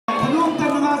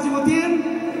si utin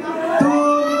tu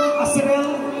Israel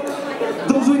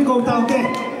tung suin kau tahu ke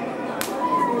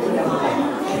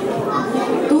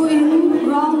tuin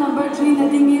round number 3 na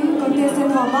tingin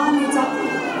contestant haba ni chak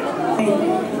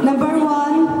number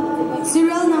 1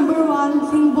 serial number 1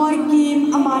 King Boy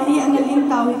Kim amali analing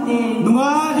tawite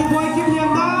nunga di boy Kim yang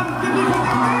dan Kim di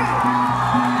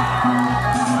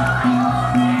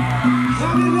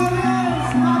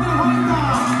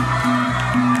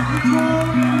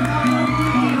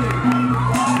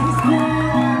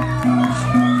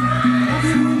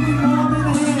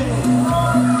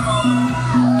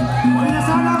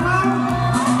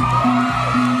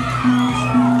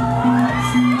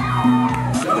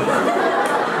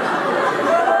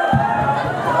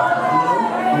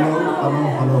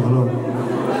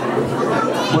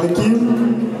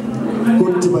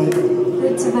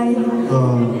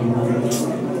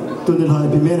tu ni lah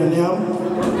pimpinan ni am.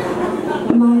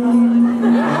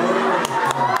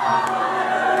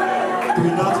 Tu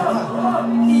ni dah sana.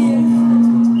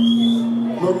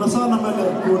 Nom nasa nama le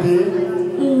kuri.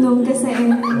 nom kasi.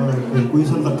 Kui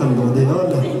san takkan do de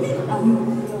ada.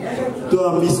 Tu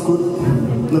am biskut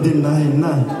nadin nahin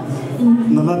na.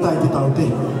 Nala tay ti tau te.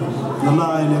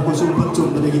 Nala ay ni ako sumpat sum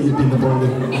dari gigi pinda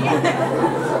boleh.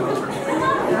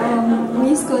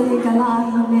 Biskut ni kala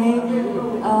ni.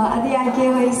 Adi ay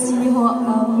KYC ho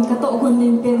kato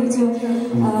kunin pero jo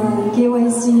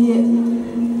KYC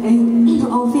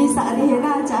office adi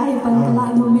na chahe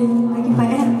pangkala nomin lagi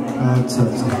paen. Acha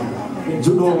acha.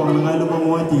 Juno wang ngai lo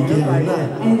mo ti ke na.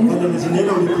 Kada ni sini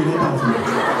lo ti ne ta.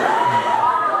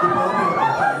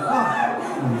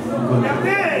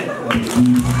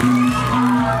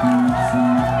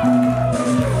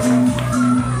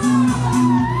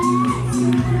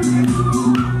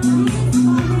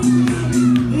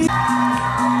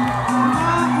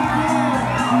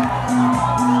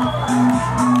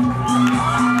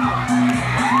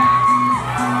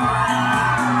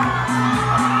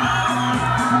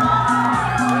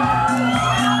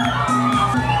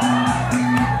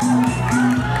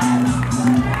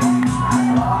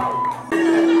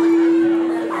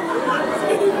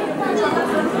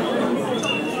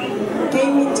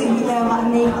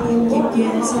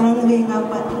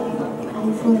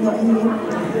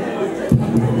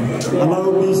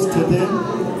 Hello, Miss Hethem.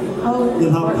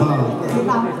 Tilkhou.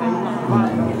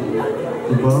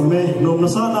 Baru me nom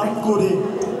nasa nak kuri.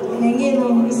 Nengi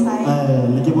nom isai.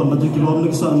 Lagi pun maju kilom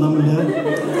lagi sa enam le.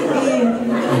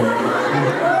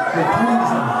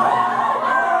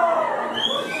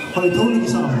 Hai tahu lagi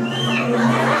sa.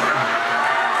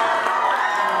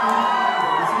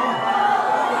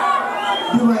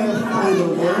 Dua hai lo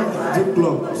le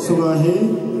jiklok sungahi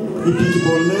ipi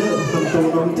kibol le kantor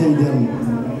nom thei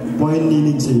point ni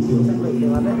ni ceh tu.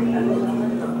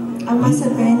 Ama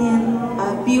sebenarnya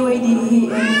PYD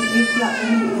iklak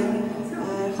ini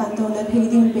kantor le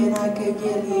heading bana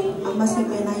kegeli ama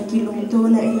sebenarnya kilung tu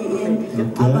le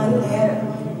ama le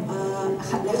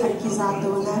khadle khadki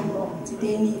zato le jadi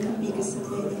ni tapi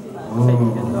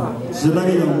kesebenarnya.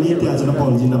 Sebenarnya yang ni tiada jenis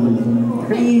pon jenis mana?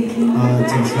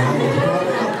 Jenis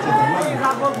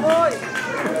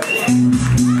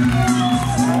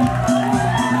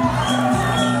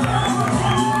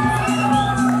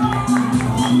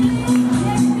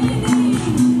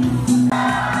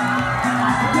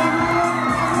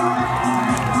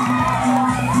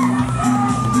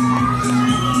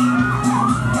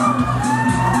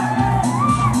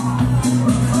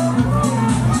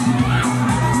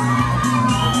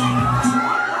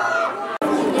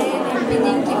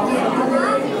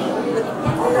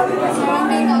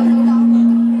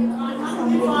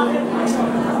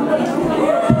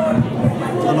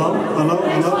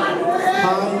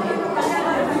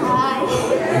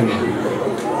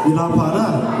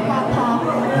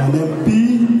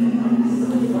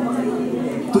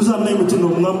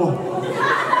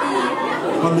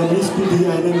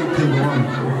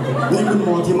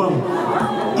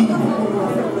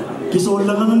Kisah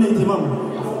langan ni timam.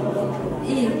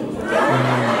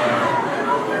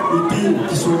 Itu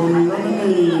kisah langan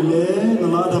ni le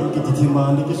naladam kita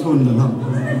timam ni kisah langan.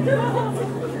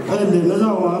 Le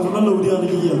nazawa lalu dia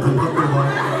ni yang terhadap Tuhan.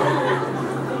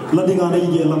 Ladi ngana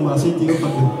yang lam masih tiga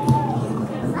pagi.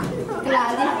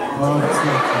 Keladi.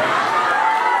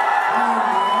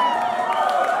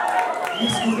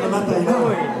 Iskut nalatai na.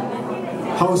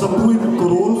 Hausa puin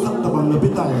korol kat tabang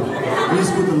napitai.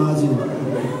 Iskut nalaji.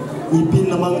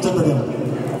 Ipin namang catanya.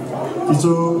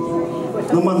 Iso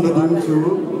naman gading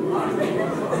su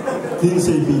tin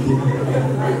say bitin.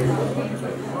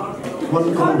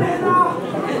 One crore.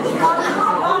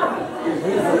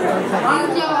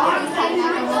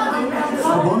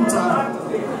 Abon cha.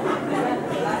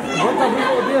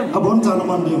 abon sana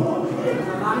mandi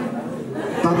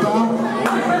tata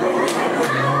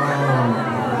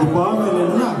ipa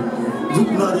melena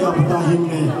jukna dia patahin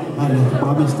ne ale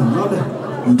pabis tan ole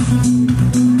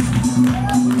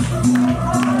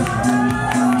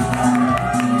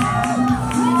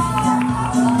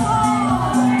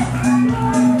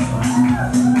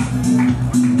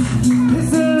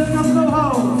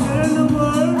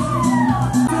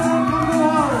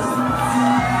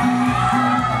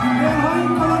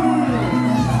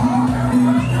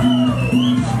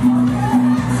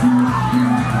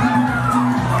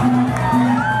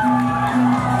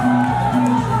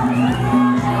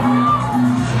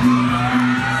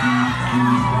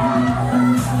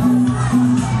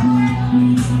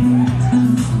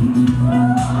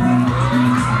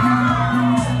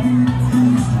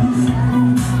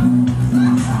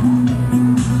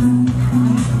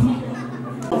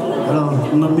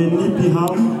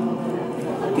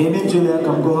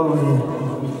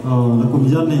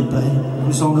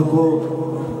song ko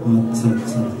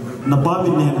na pa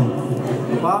min ne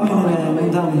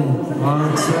mentang ne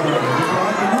acha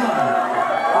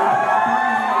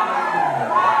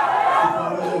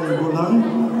golang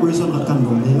question akan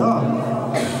bo ne ya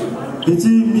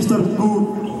ichi Mr.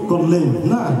 KOTLEN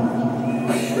na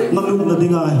nalu na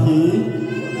dinga hi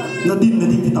nadin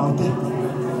ti taute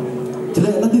chele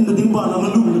nadin ba na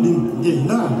nalu nadin ge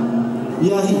na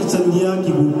ya hi changya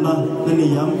ki buna ne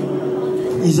yam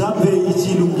izat ve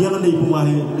ichi lungian nei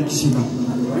pumahe kisima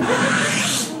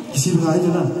kisima aja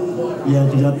na ya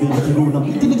izat ve ichi lunam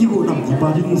itin ki lunam ki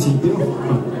pajin sipe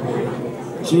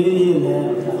che le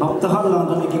hafta halang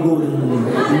kan ki go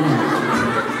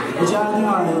ja ni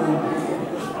ai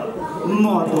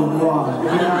mo to mo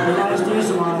ya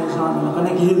stage ma san kan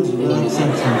ki hil ji sen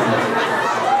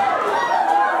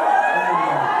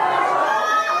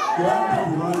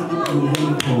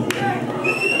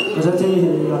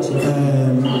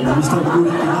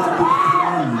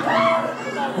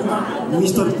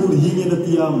Mr. KUT hingga na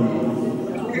tiam.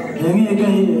 Yang ini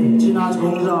kan Cina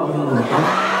Gongzao.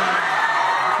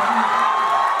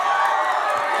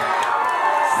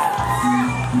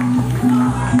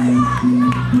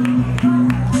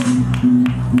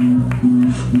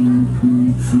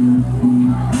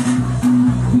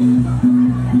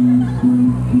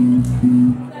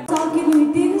 Talking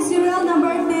meeting serial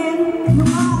number 10.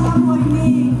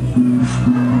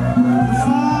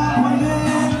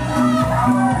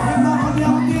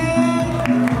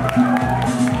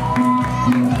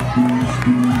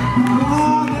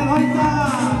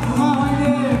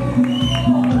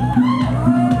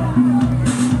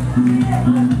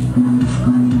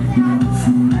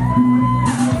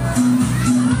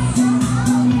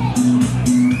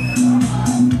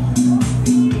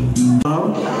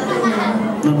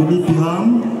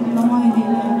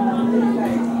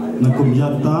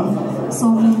 Nakumyata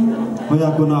Sorry. Kaya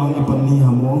ako na akong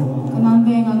ipaniha mo.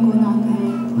 Kanambeng ako na kay.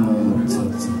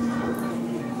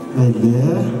 Ay,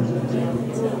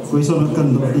 kuy sunod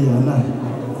kando diyan na.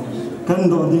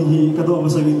 Kando din hi kado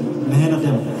masagin mehenat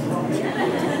yan.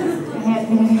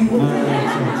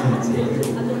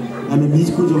 Ano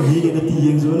bisku jo hi na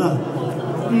tiyeng zo na.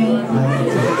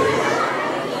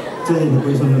 Cheh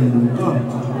kuy sunod to.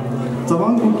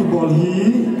 Chawang ko ki bol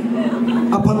hi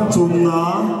apat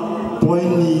chumna point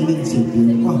ni ning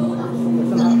sipi.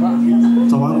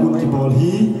 Chawang ko ki bol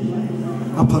hi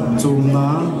apat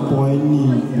chumna point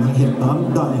ni nang hetam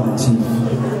da ni chi.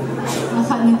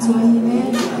 Nakhat ni chuan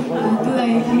ni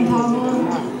tulai thang thau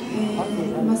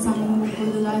masang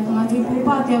kulai ma ti pu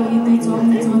pa te wi ni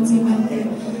chom chi man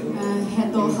he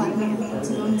to khat na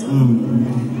chom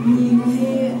ni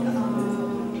ni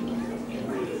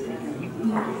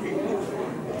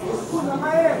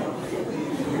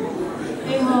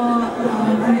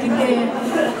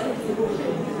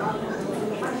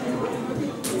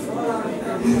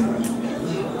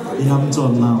Ilam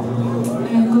chon now.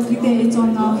 Ko kita chon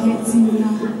now hijng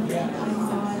na.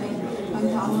 Ang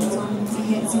tao chon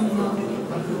hijng na.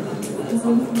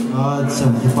 अच्छा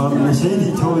हिपाम ने सही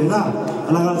नहीं छोड़े ना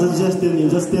अलग अलग जस्ट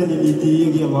नहीं नीति ये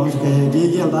क्या बात कहे ये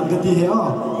क्या दान करती है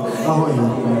ahoy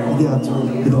ini aja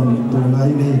kita tunai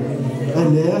ini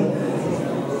le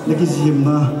lagi sim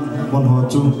na bon ho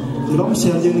chu ilom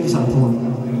sian jeng lagi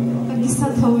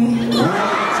satu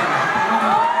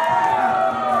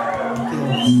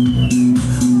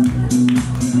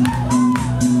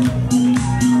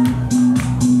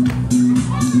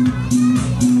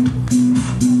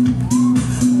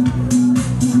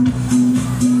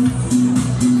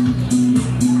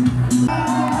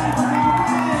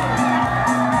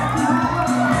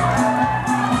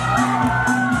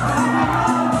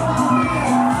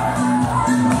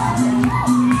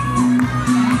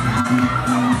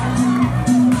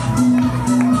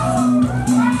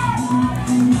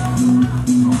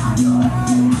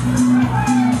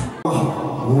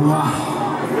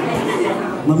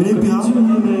piham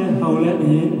ne haulet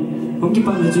hin hong ki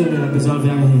pa ne chu ne bizal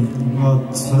vyang hin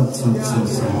acha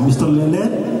Mr. Lele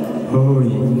hoi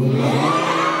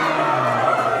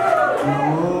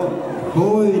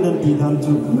hoi nanti dan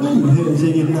chu he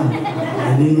jengin na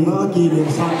ni nga ki le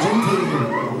san jeng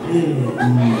the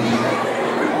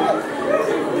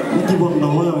ki bon na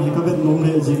ho ya ka vet nom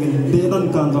le jengin de dan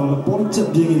kan jang la pom chep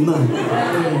jengin na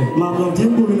lam jong thiem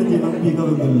bu ni na pi ka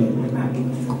vet le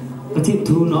ka thi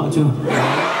thu no chu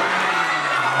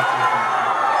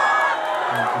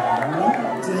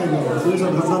saya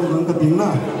sangat senang keting na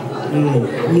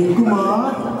minggu ma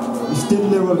state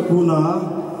level kuna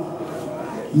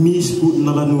miss put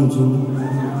nalanu chu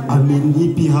amin di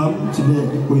piham chile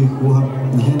koi kuhap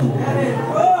hen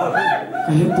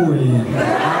ka he pui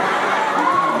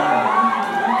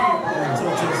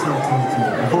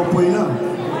ho pui na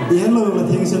yen lo na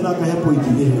thing sen na ka he pui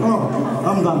ki de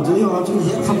am dam chu yo chu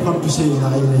he kham kham tu se na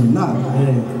ai na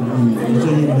chu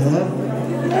hin de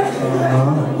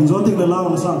Inzo ting le lao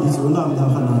na sa di su na ta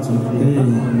khana chu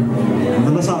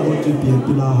na sa go chu pi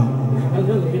pila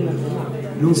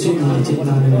lung sin na chit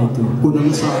na ne tu ku na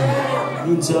sa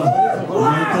lung cha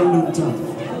mai ta lu cha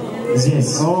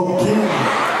yes okay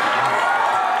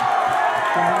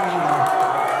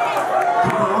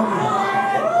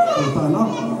ta no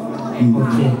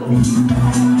okay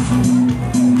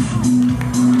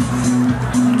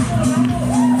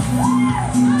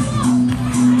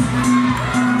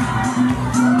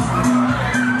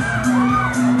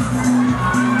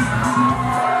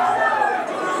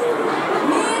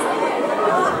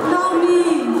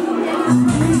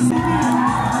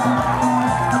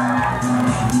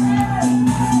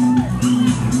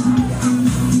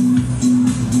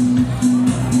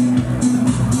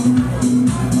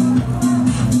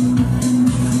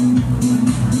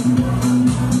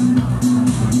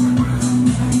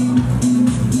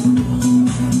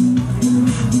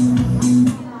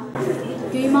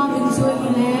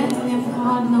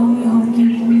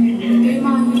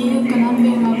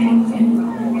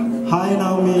Hi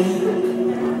Naomi.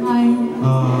 Hi.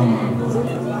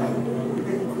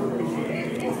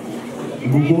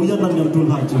 Bubong yan lang yung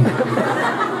tulad siya.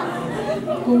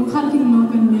 Kung kaling mo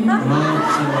kami.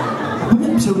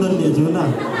 Siya niya siya na.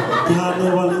 Kaya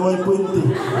niya wali wali punti.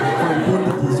 Wali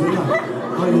punti siya na.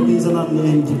 Wali di sana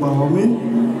niya yung kipawamin.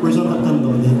 Kaya siya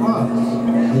nakanda niya.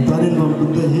 Ay tanin mo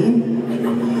puntahin.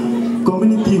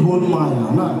 Community hall maya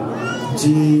na.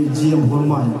 GM hall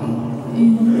maya.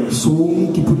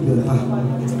 Song kiput beta.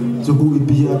 Suku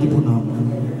ibiya kiput na.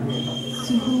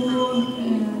 Suku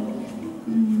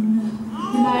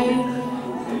nilai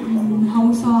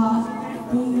hausa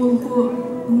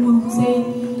bungul say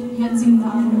hijng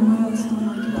na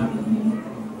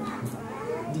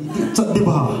Cak di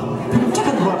bah.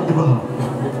 Cak di bah.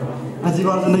 Aji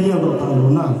bah na yang dok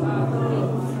tahu na.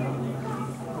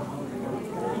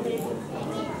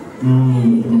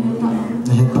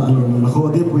 Heta lu na kho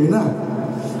dia pui na.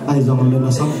 Ai jong le na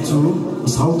sam chu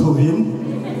sau tho hin.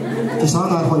 Ki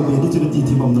sanga khoi be di chu ti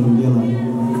ti bom na lu dia la.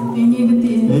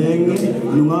 Eng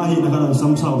lu nga hi na ka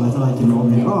sam sau la thala ki no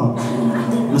me.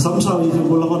 Na sam sau yi chu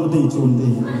la kon ti chun ti.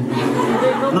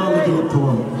 Na me ki tho.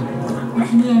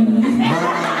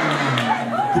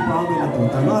 Ki pa be la tu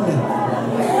ta na le.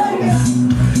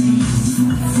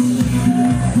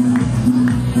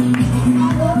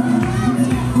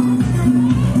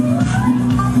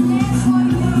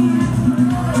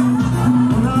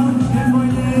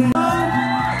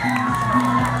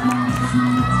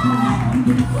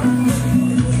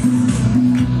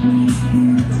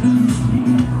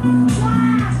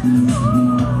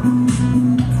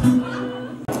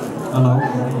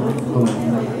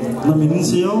 Namin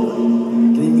siyo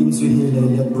cái mình suy nghĩ là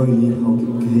rất bồi lý học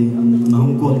cái na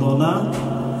hong kon to na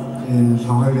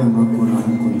hỏi về mà cô làm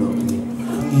con đó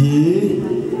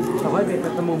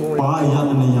pa ya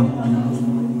na yam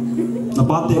na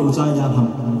pa te u cha ya ham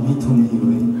mi thùng hiểu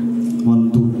ấy 1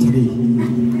 2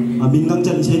 3 amin ngang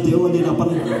chen che te o ni na pan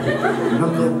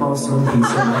năm nay bao giờ thì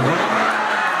sao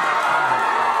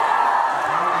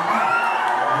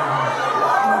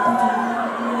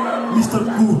Mr.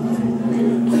 Ku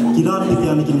kiran ti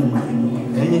tian kini ma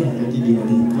cái gì cái gì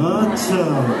đi acha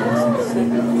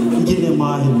kini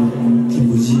ma hi ki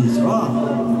buji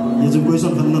ye ju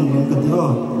question kan nan kan te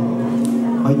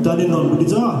ai ta ni non budi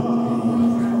ja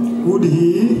kud hi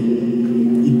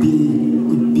ipi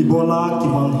bola ki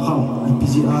mang ham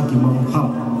ipga ki mang ham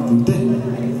te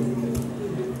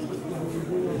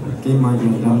cái mà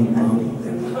dùng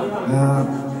làm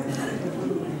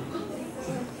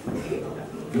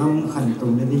năm khẩn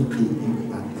tụng nó đi thì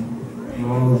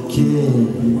Okay.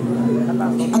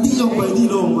 Ati long bai di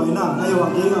long bai na ayo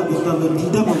ake ga kita le di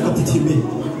da ka ti thime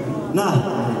na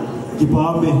ki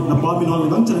pa me na pa mi no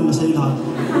ngang chen na sei la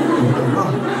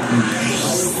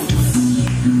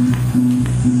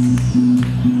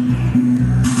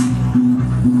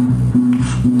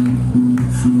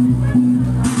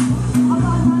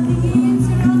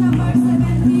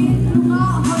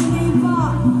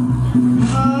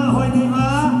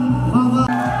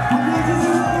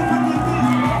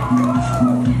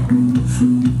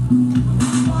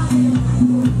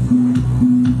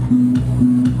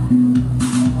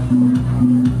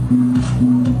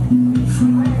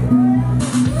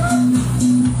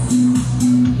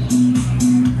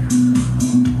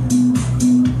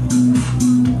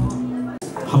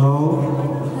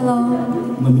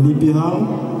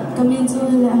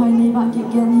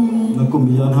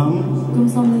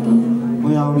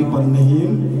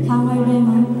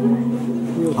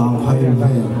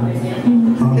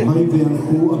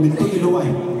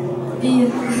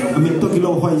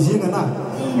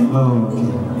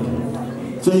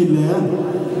Cheh lheh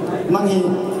nangi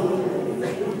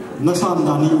nasan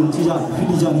dani chi ja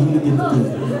phili ja ni ke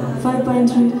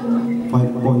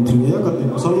 5.3 ya ka te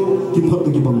salu kim hot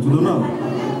ki bang chu na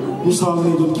ni sang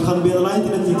ni jun ki khan be lai ti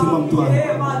na ti thimam tu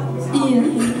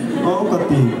ka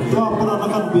te to apna na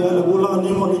kan be la gola ni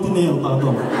mo ni ti ne ta to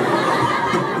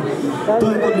to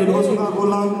ko ni mo su ka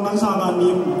gola na sanga ni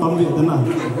pam ve ta na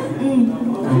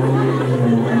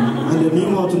ale ni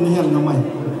mo chu ni hel na mai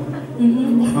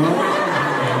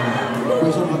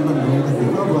question kan nan ko ka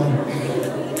ka bai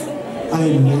ai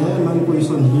ne man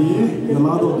question hi na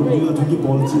la do tu ya tu ki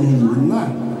bol chi hi na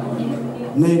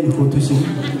nei ko tu sin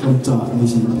tom cha ni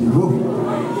sin ro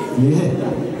ye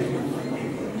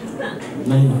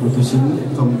nei ko tu sin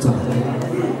tom cha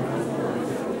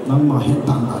nang ma hi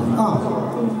tang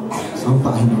sao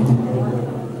ta hi no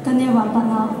kan ne wa pa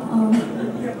na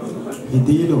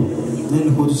Hindi lo, nên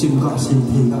hồ sim cả xin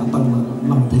thì cả tăng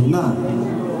nằm thế na,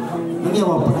 nó nghe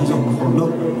vào phần dòng của nó,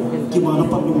 khi mà nó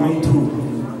bắt đầu mang thu,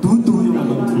 tu nhưng mà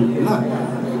mang thu na,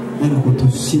 nên hồ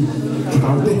sim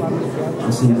tao thế,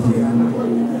 xin thì,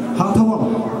 hả thâu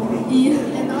không?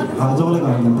 Hả cho lại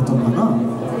cả những cái trong đó.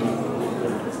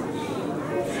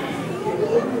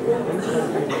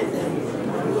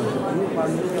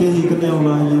 Cái gì cái nào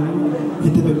là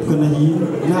hiện tại cái này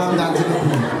nào đang gì cái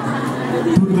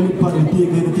tu kali pan ti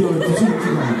ke ti o ti sing ti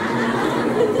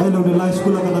ai lo de lai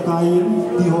school ka kai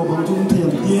ti ho bang chung thiam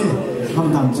ti ham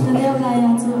dam chu ne la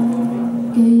ya chu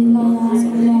ke la ya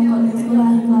school la college la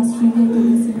class 3 ke tu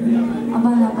si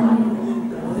abana pa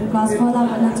class 4 la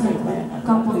bana chu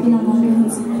ka po pina na ke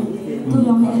si tu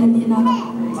yong he ni na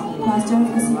class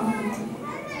 12 ke si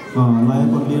lai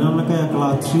kon ni na ka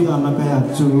class 3 ana ka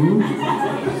chu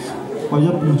ko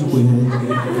yap lu chu ko he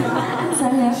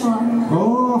sare ko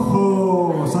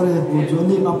sare ko chu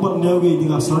ni na pat ne ge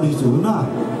dinga sari chu na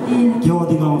kyo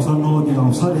dinga sa no dinga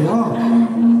sare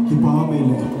ki pa me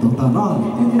le to ta na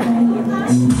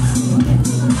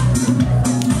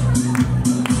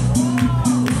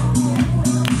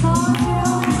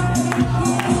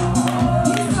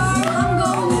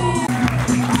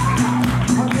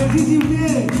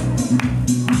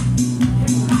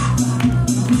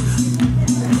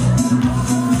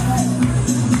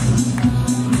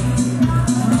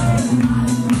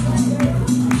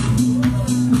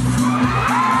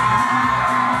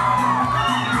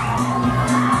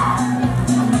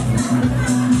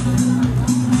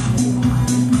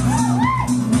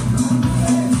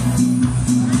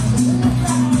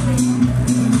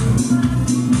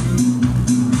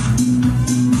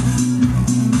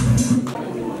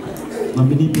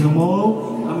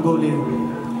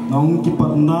nong ki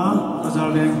patna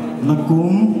azale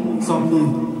nakum somni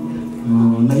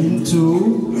nain chu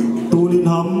tulin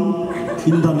ham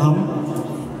indan ham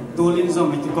tulin som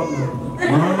ki kop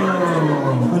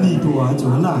ani tu a chu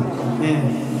na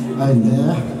ai le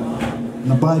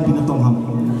na bai bin tong ham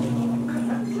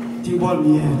ting bol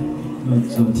mi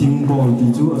so ting bol ti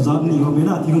chu azan ni ho me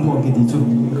na ting bol ki ti chu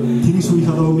ting sui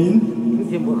kha do min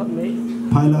ting bol khat me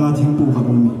phai la ting pu khat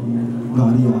me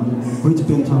gari a hoi chu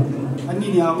pen cha anh đi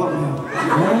nào vậy?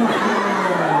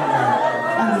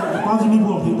 Anh bao nhiêu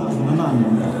buồn thì tại nó làm?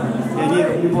 Cái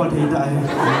đi buồn thì tại.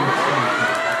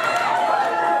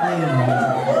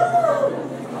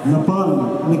 Napal,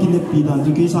 lagi ni pidan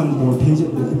juga sang buat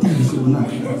hijau ati di sana.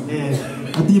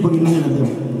 Ati bagi ni nanti.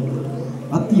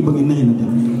 Ati bagi ni nanti.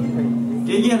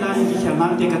 Kaya lah ini siapa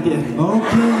nanti kata.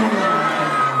 Okay.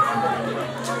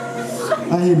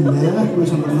 Ahin le, aku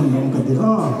sampai nang kata.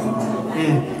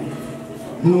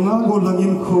 Nunga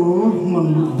golangin khou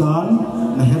mandan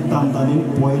na hetan tanin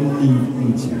point ni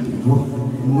ni.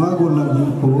 ngagol lagi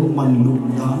ko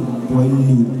manlukdan poin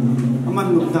ni aman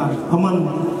lukdan aman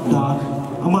dan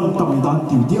aman tamdan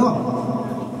tiuti oh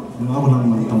ngagol lang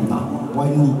man tamdan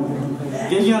poin ni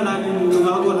kaya lagi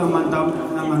ngagol aman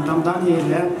tamdan ni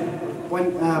le poin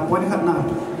khat na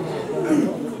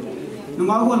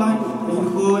ngagol lang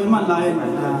ko iman lain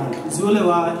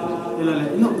zulewa elale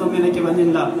inok to mena ke banin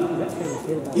la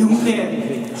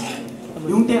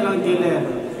yung te lang ke le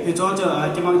ke cho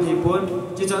chapang thi pon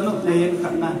chi cho nok nei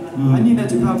khat na ani na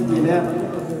chupap ti le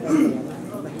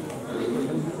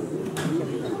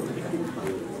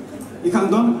ikhang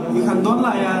don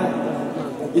la ya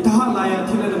itaha la ya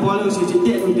thile de bol si chi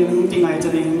te ng tin ti ngai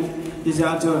chani ti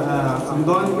ja cho khang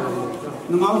don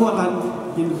nunga go tan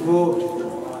hin ko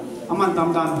aman tam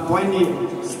dan point ni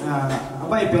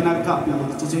abai pena ka pi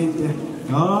chi chi te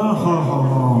ha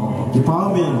ki pa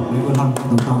me ni ko thang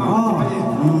tam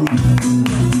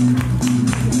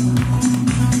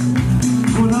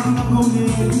kurang ko ni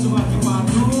suwa ki pa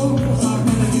tu sa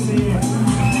ka lagi se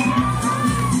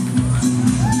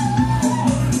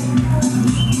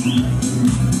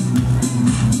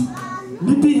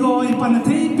ni pi hoi pan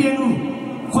thei penu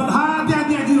khot ha dia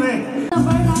dia ji we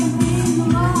Number 19,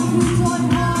 mga Luzon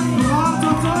High.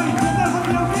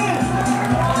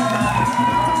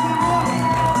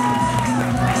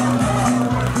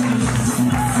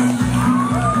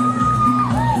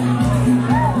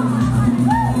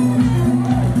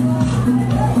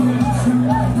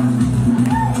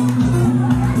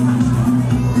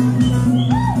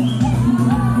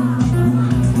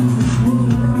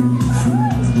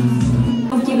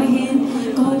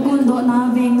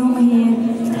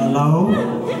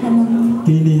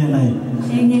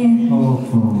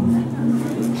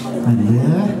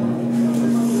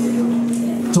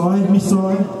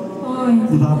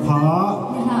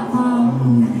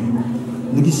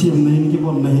 Lagi siam nahi, lagi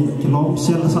bom nahi, kilo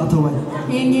sial satu way.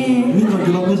 Ini kalau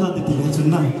kilo besar titik aja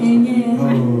cuna.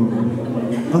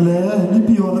 Oleh, ni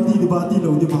pion nanti dibati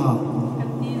lo di bawah.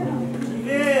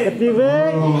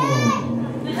 Ketiveng.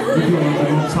 Ni pion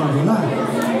nanti besar na.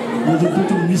 Jadi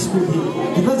tu miskut.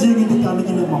 Kita jangan kita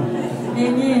lagi lemah.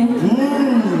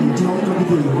 Jauh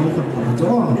gitu ya, boleh tak?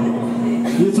 Jauh.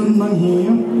 Ini cuna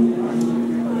ni,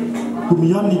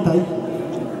 kumian ni tay.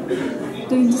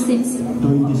 26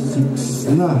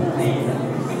 nah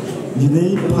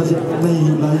ini pasti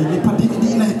ini pasti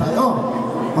di naik tayo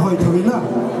ahoy thoi na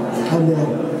ale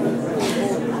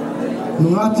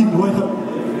nungati loi ka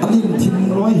alin tim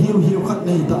loi hiu khat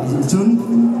nei ta chun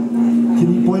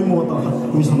kini poi mo ta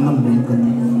mi som nan ni ka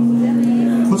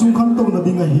khosung khan to na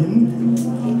dinga hin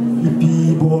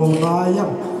ipi bo nga ya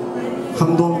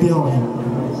kham dong pe ho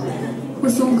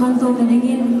Kusung kanto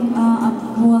kadingin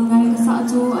buang ngai kasa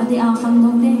tu adi akan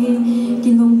dong deh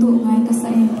kilung tu ngai kasa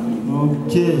eh.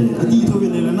 Okay, adi tu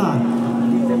bila na.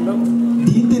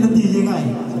 Di te nanti je ngai.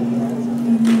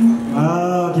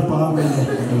 Kita boleh.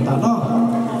 Tak no.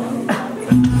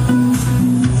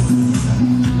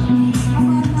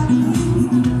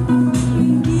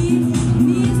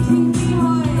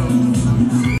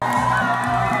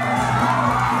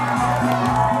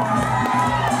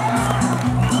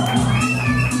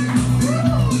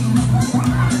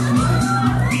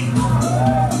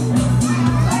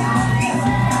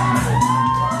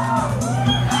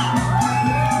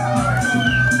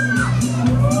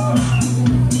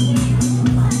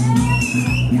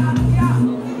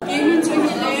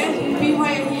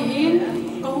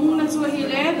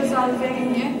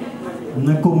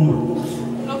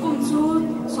 Nakum su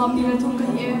suami betul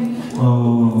kaya.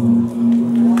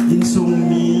 Insung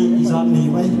mi izan ni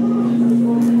bay.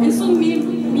 Insung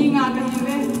mi nga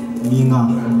kaya. Mi nga.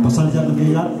 Pasal jat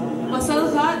lebih jat. Pasal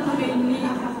jat lebih ni.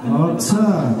 Acha,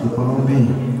 kita ni.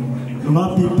 Lunga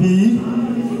pipi.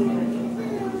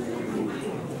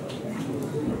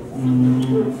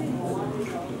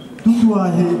 Tutu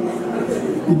ahi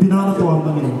ibinana tu apa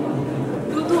ni?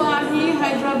 Tutu ahi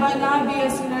Hyderabad na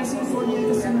BSc nursing 4 year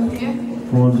kesana ya.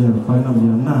 4 year final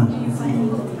year na.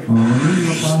 Ini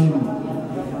ngapain?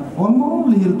 Onmo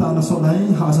lihir ta nasod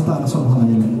hai hasa ta nasod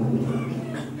hai.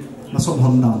 Nasod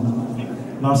Honda.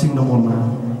 Nursing na mona.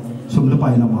 Sumle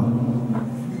pai na ba.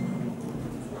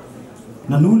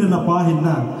 Nanune na pahin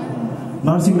na.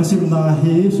 Nursing na sim na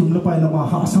he sumle pai na ba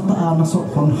hasa ta nasod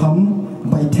Honham.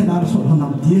 Bai the na nasod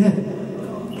Honham die.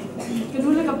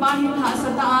 Kenule kapahin hasa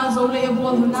ta zole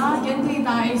ebol huna kentri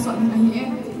dai sod na hi.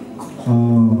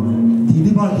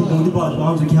 Di ba di ba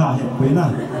ba se kya he koi na.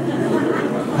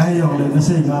 Ai yo le na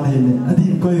se ga le le.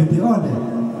 Adi koi ti o le.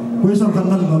 Koi so kan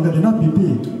nan ngam ga na pipi.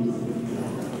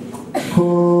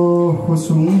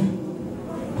 Khosung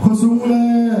le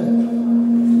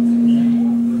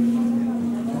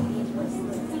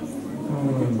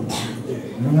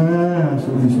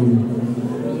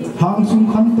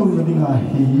sung khăn tôi là đi ngài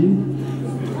hí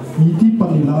ý tí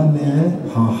bắn là lẽ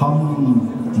hà hâm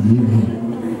tí hí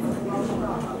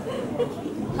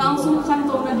thang sung khăn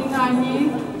tôi là đi ngài hí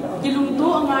kilung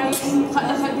tu ngài khát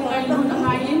đi ngài luôn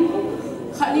ngài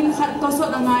khalin khat to so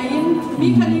ngài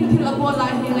mi khalin thil abo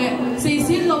lai hi le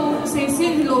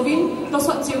seiset hilou in to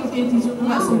so cheu te ti ju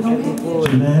nga so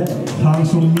le thang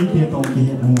sung mi te to ki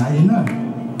ngài na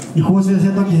i kho se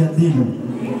to ki di lo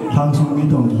thang sung mi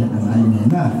to ki ngài ne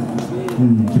na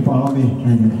ki pa lo mi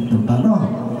ai to ta no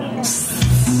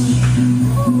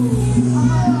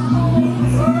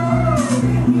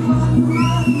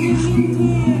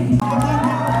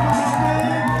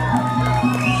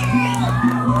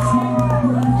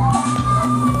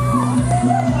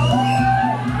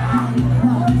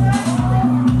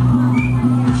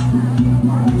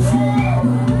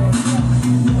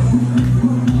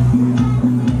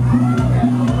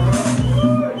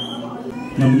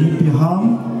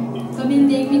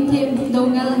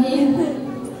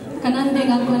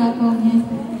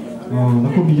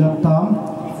aku bijak tam.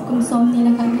 Kumsom ni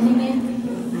nak kami ni.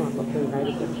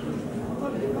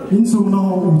 Insum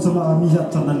no ucala mijak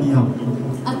cana niam.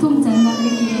 Atum cana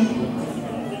lagi.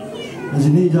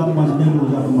 Ajini jam majni lo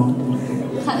jam mo.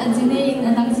 Khat ajini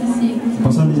nadang sisi.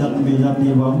 Pasal bijak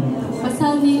ni bang.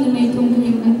 Pasal ni lumai tung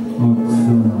him.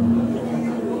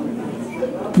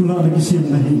 Tula lagi sim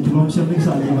nahi tulom sim lagi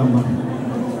sa ni bang.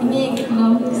 Ini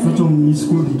tulom. Macam ni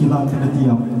school di kilang kena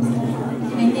tiap.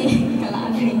 Ini kalah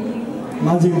ni.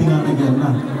 Majing tinggal lagi na.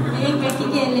 Ini kaki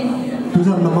gele.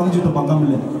 Tujar namang juta bangam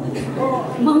le.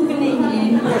 Mang kena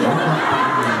ini.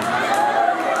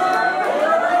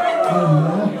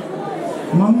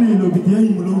 Mang ni lo bitia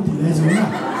imulu ti le zona.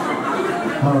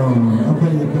 Apa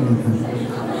ya.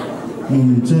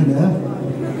 Cele.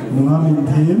 Nunga min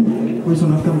them, koi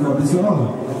sunat kam lo diso.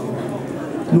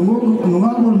 Nunga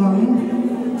golang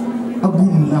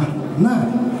agun lah. Na.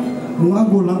 Nunga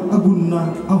golang agun na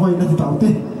awai na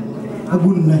titaute.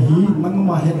 Agun nahi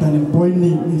mangma hetan point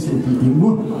ni inse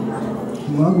timbo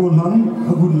ngagolang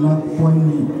agun na point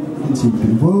ni inse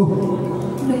timbo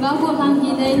ngagolang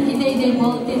hidai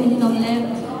bolte ni nomle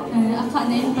akha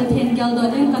nei pathen gal do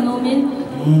den kanomin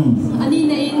ani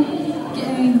nei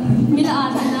mila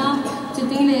adana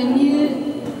chuting le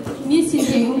mi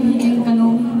sinte hi den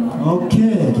kanom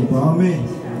okay ki pa me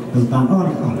tan on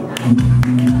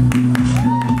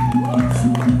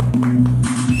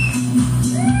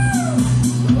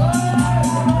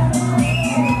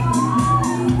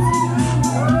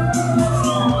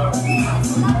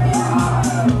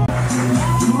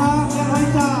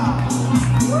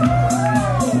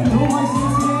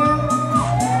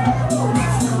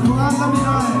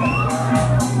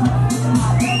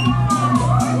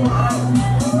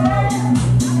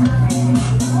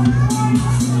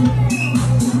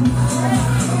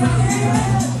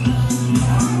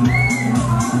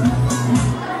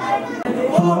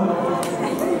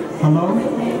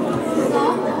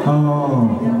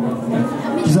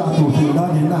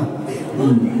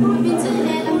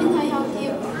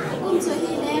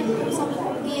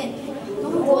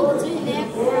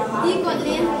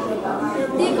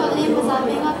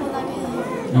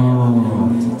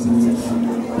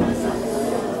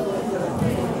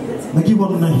Lagi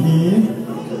warna he,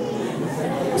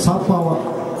 siapa awak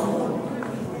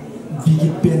bigi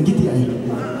pen gitu ay,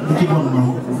 lagi warna.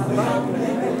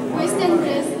 Western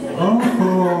dress.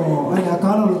 Oh, ay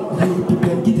akal he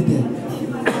pen gitu deh.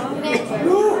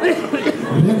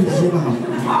 Red di sini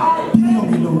pilih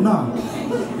hilou na,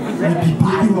 ni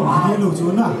pilih hilou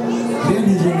tu na, red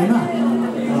di sini na.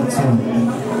 Macam,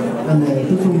 ane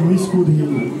tu tu misku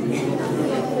deh.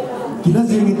 Kita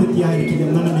jangan tertiar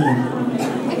kita mana ni.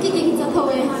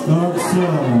 अच्छा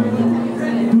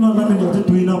तू ना ना मैंने तो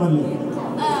तुई ना मले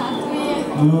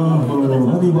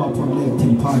अभी बाप ने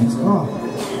ठीक पाइस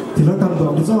तिला काम तो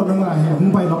दिसो नंगा है हम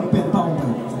ไปล็อกเป็ดตองไป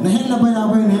नहींละไปละ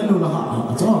ไปनहीं luละ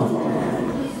จ้อ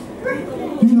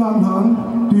นี่ลางทาง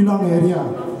ตุยลางเอเรีย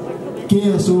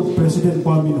KSO President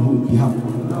Pamin Hu pihak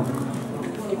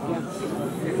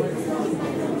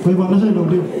koi bana sai lo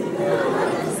diu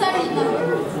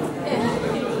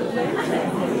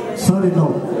sorry no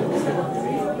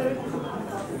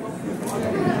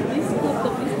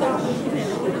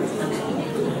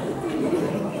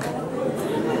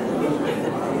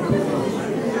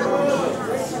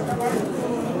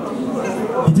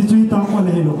Apa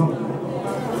leh lo kap,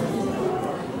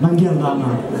 nanggian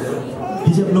dana,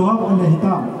 hijab lo apa leh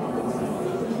hitam,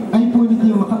 ai pun ni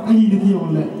tiang makan ai ni tiang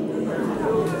leh,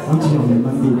 macam ni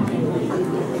mandi.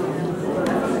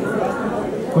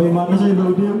 Kau mana saya lo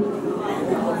dia,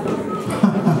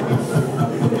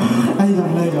 ai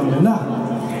yang leh lah,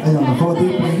 ai yang kau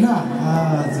dia pun lah,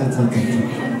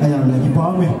 Ayam lagi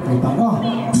paham eh, tak dah.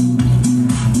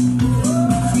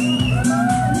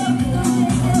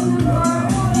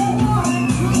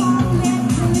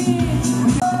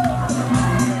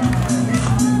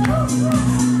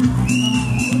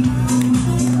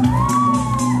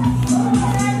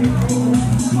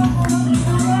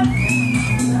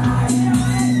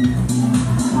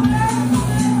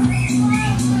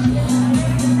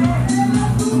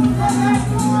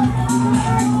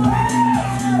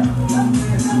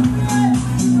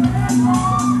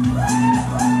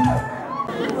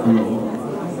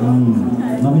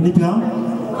 Nama ini bilang?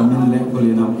 Kami lek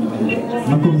boleh nak kita.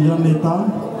 Aku bilang letang.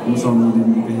 Musuh dan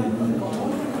kita.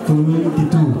 Tu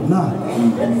itu. Nah,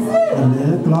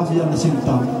 ada kelas yang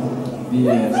disimpan.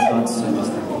 Dia start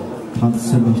semester. Start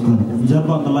semester.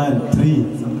 Jabat nelayan 3.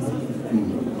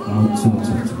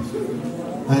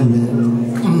 Ada.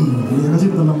 Dia kasih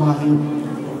dalam mahir.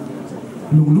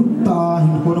 Luluk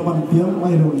tahin korban piang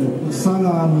air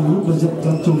sanga luluk dajat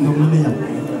jacung dong ni ya.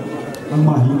 Ang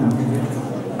mahina.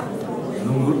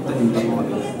 Luluk tahin tak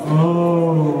boleh.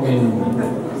 Oh.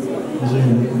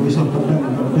 Jadi, bisa pedang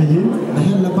tahin. Dah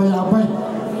lepas apa?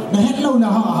 Dah lau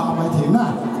dah apa itu na?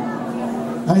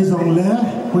 Ai zong le,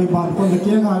 koi ban kon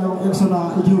ke nga yo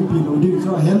ekstra ikiu pilo di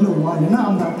so hello wa ni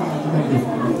na am da ta ni.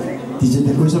 Ti je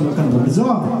de koi sa makan do zo.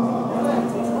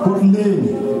 KOTLEN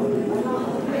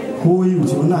khou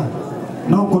chu na.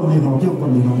 Nau kon ni ho kyo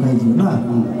kon ni ho kai chu na.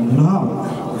 Lo ha.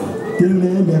 Tin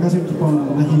le le ka sim pon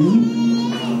na hi.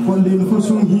 KOTLEN khu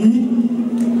sung hi.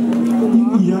 Tin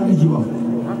iya hi wa.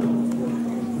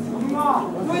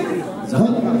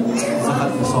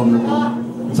 Zakat som lagu.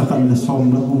 Zakat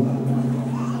som lagu.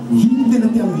 Hindi na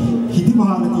tiang hindi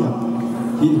mahal na tiang.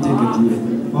 Hindi ketia.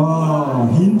 Oh,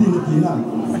 hindi na tiang.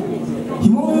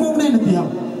 Himong na tiang.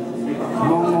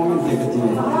 Mong hindi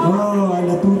ketia. Oh,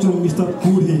 ada tujuh Mr.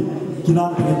 Kuri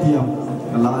kinang na tiang.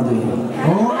 Allah ada.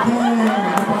 Okay.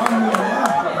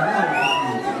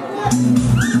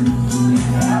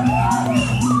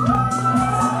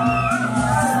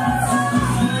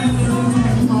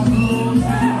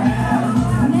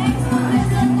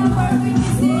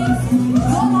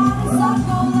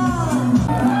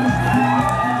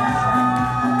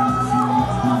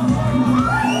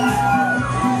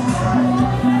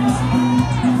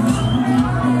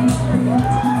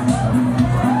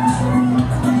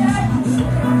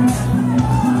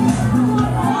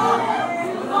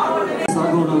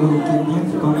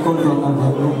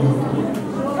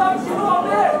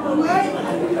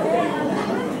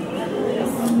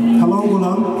 Kalau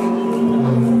ulang,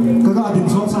 kakak adin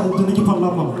soal saya itu ni kipat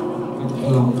lama.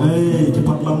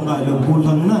 Kipat lama ngai le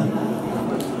ulang na.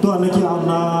 Tu anak ki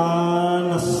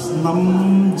anak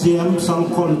 6 jam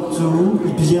sangkol tu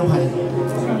ipjam hai.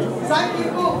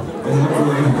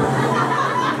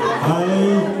 Hai,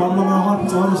 pamangahat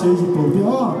soal saya si popi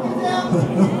oh.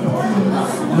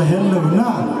 Lehen le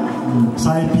na.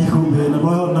 Saya piku be na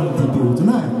boy nak tipu tu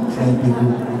na. Saya piku.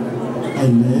 Ai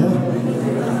le.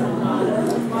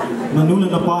 Nanu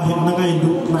na pahin na ngay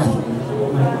luk na.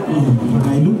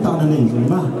 Ngay luk ta na ni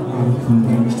na.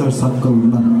 Mr. Sakau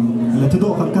na. Le tu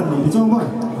do kan ni chong boy.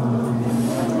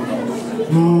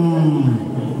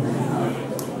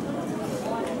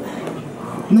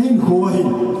 Nên khô hi.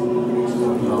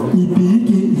 Ipi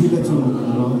ki hila chu.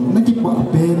 Na ki pa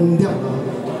pen dia.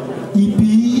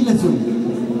 Ipi la chu.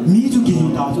 Mi chu ki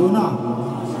ta chu na.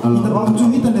 Ita bang chu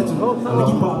hita la chu. Na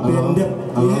ki pa pen dia.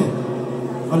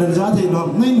 Alam zat hai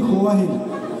lo nain khua hi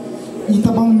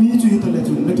ita bang mi chu ita le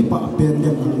chu na ki pa pen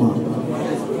dem ma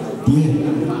ye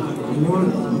Inul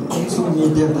social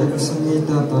media ta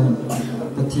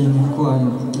patin ko ay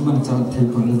man cha the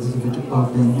ko le chu ki pa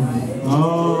pen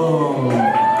oh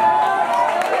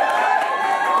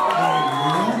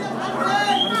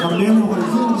am le mo ko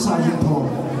zin sa yin tho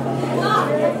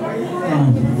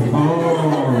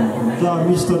oh ta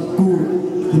Mr. Ku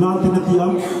kinal tin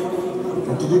tiam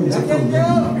Kirim Chapang.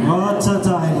 अच्छा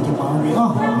अच्छा है कि पानी आ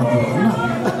ना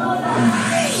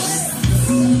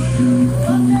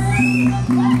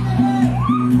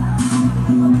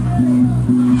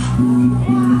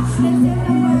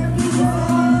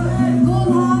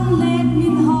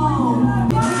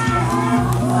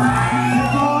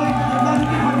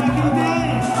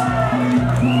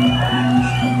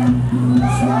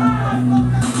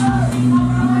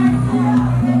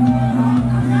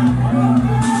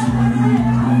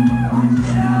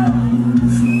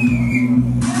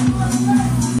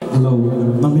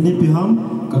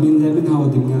Kami lebih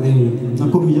tahu dengan ini.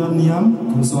 Aku biar niam.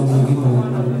 Konsol lagi tu.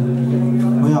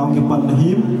 Maya orang kepan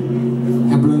lehim.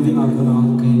 Hebron di aku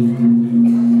nak okay.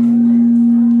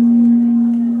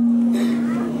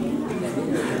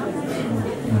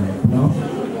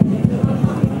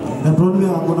 Hebron me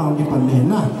aku nak di pandai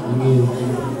na.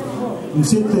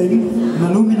 Mesti ting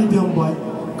nanu mini biang boy.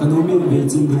 Kanu mi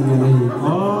Beijing dengan lagi.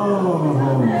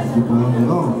 Oh, di pandai.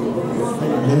 Oh,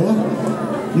 ya.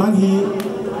 Nanti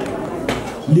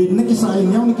lin nak kisah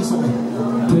ini, yang nak kisah.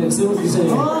 Tuh, saya kisah.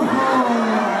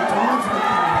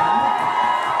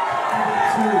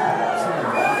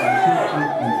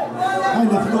 Ai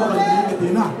nak tahu lagi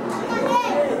ke na?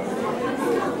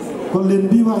 Kon len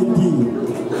di wa iti.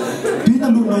 Pi na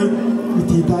lu nai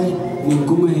iti tai ning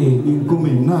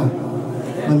kumai na.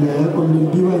 Ale kon len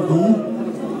di wa iti.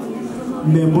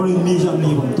 Memory mi jam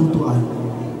ni bang tu ai.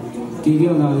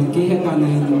 Kira lah, kira kan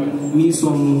mi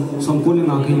som kun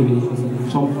nak kiri.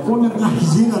 Som kon nak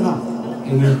hijng na.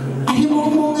 Ahin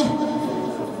mong eh.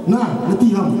 Na,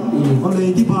 nanti ham.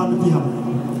 Ole di ba nanti ham.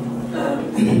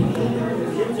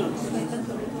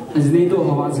 Jadi itu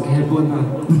awak sekarang pun lah.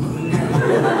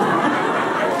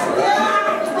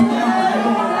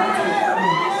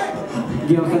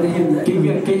 Dia kata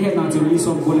kaya nak jadi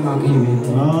sokong nak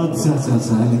kiri. Ah,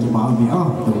 saya lagi maaf ya.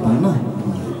 Betul na.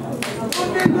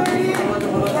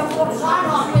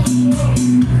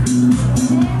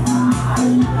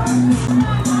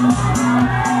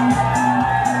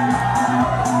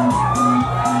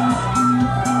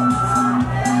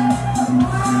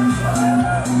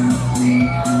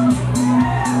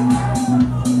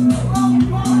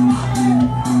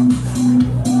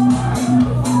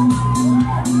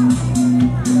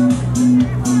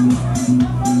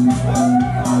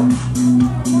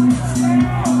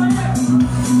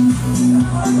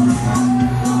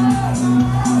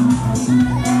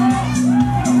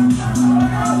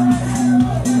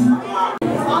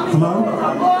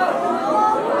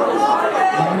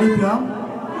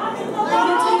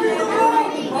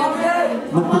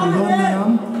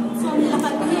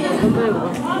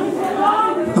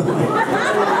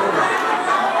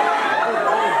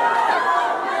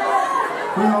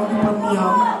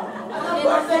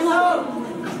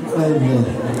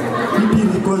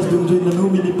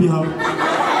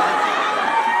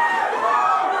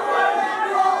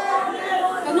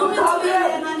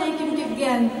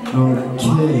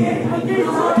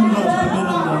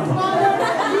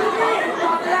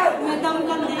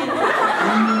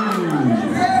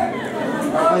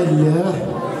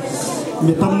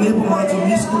 Metam ni pemaju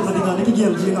miskul tadi kan ni kian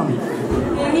jinam.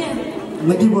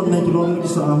 Lagi buat naik kilom ni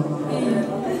kisah.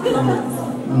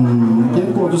 Kian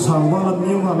kau tu sangwang lah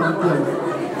ni orang kian.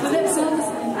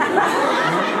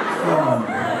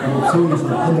 So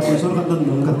ada pasal kata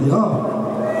dong kata dia.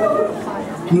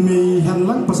 Numi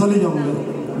hanlang pasal yang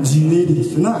jini di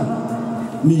sana.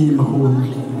 Mi mahu.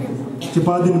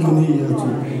 Cepat ni muni ya tu.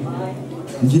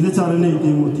 Jini cara ni dia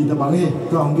mesti tak bangke.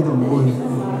 Kau angkat tu boleh.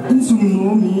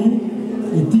 Insumno mi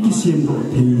iti kisiem do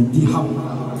thei di ham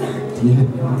ye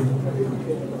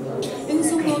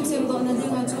insum nom sem do na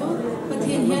dinga cho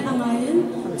pathen he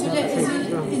angain chule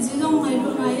izilong ngai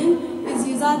lu ngain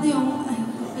iziza diong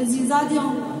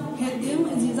hethem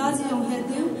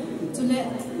chule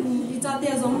ita te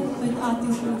zong pen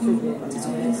atilkhou chu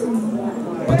insum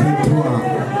pathen thua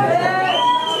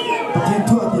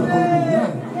tilkhou ya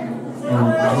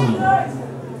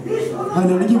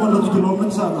Ada lagi wala tu kilom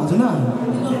ni sana aja na.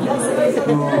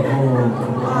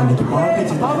 Ada tu pakai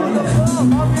cerita mana?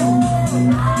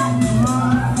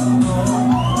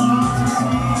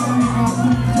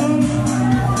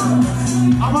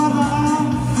 Abang.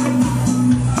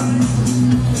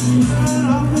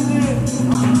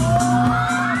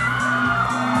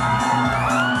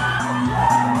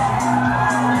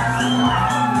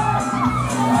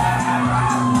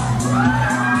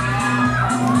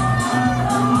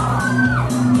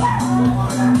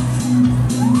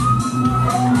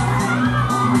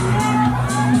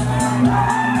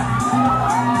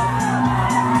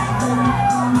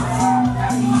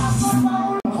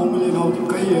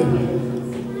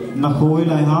 Nak khou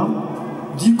lại ham,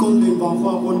 chỉ còn để bảo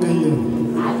hoa con cái gì,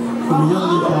 còn những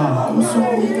gì ta, cũng so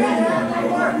với cái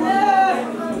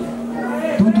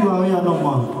gì, tu ai ăn không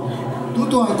mà,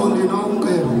 tu ai còn để nào cũng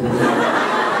cái gì,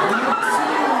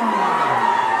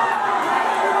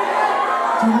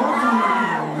 chỉ có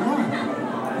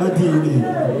gì, thì